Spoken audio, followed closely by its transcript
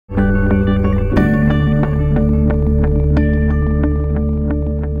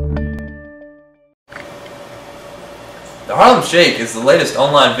Harlem Shake is the latest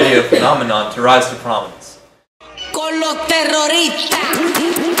online video phenomenon to rise to prominence. Con los terroristas.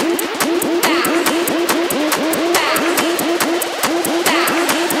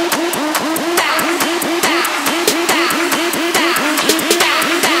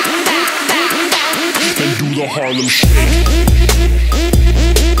 And do the Harlem Shake.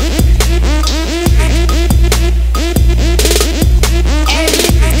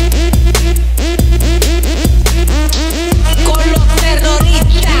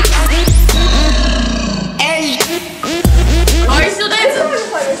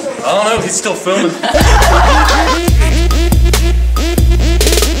 I don't know, he's still filming. We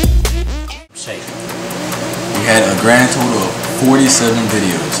had a grand total of 47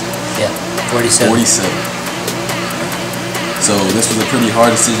 videos. Yeah, 47. 47. So this was a pretty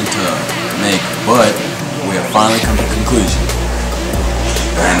hard decision to make, but we have finally come to a conclusion.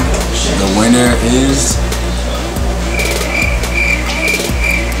 And the winner is...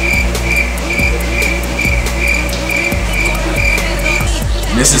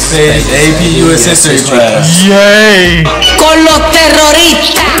 Mrs. Faye's AP US History class. Yay! Con los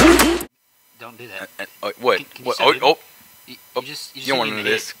terroristas. Don't do that. What? Can What? you Oh! You just You don't want to do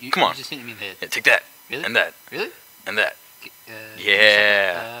this. Come on. You just hit me in the head. Yeah, take that. Really? And that. Really? And that.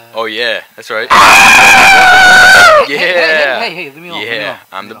 Yeah. Oh yeah, that's right. Yeah. Hey, leave me alone. Yeah,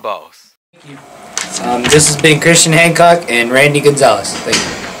 I'm the boss. This has been Christian Hancock and Randy Gonzalez. Thank you.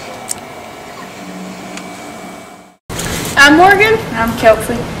 I'm Morgan. I'm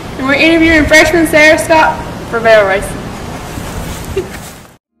Kelsey. And we're interviewing freshman Sarah Scott for barrel racing.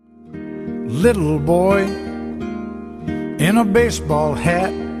 Little boy in a baseball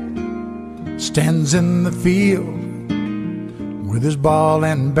hat stands in the field with his ball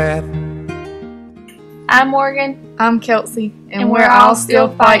and bat. I'm Morgan. I'm Kelsey. And we're all still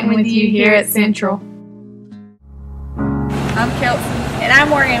fighting with you here at Central. I'm Kelsey. And I'm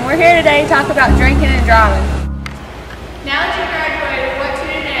Morgan. We're here today to talk about drinking and driving. Now that you graduated, what to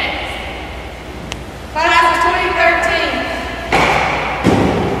do next? Class of 2013.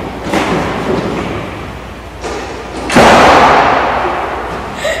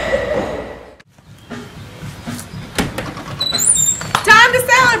 Time to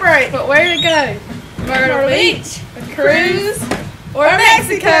celebrate! But where to go? Myrtle Beach, a cruise, or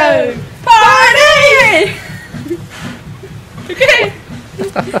Mexico? Party! Okay,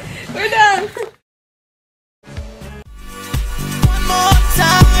 we're done.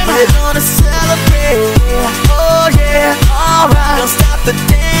 We're gonna celebrate, oh yeah, alright. Don't stop the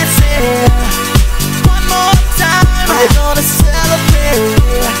dancing. One more time. We're gonna celebrate,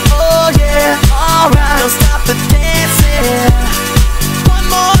 oh yeah, alright. Don't stop the dancing. One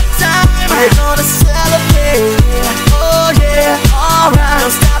more time. We're gonna celebrate, oh yeah, alright.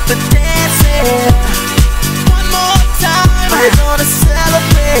 Don't stop the dancing. One more time. We're gonna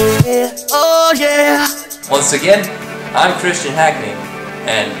celebrate, oh yeah. Once again, I'm Christian Hackney,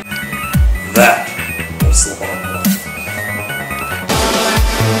 and that was the one.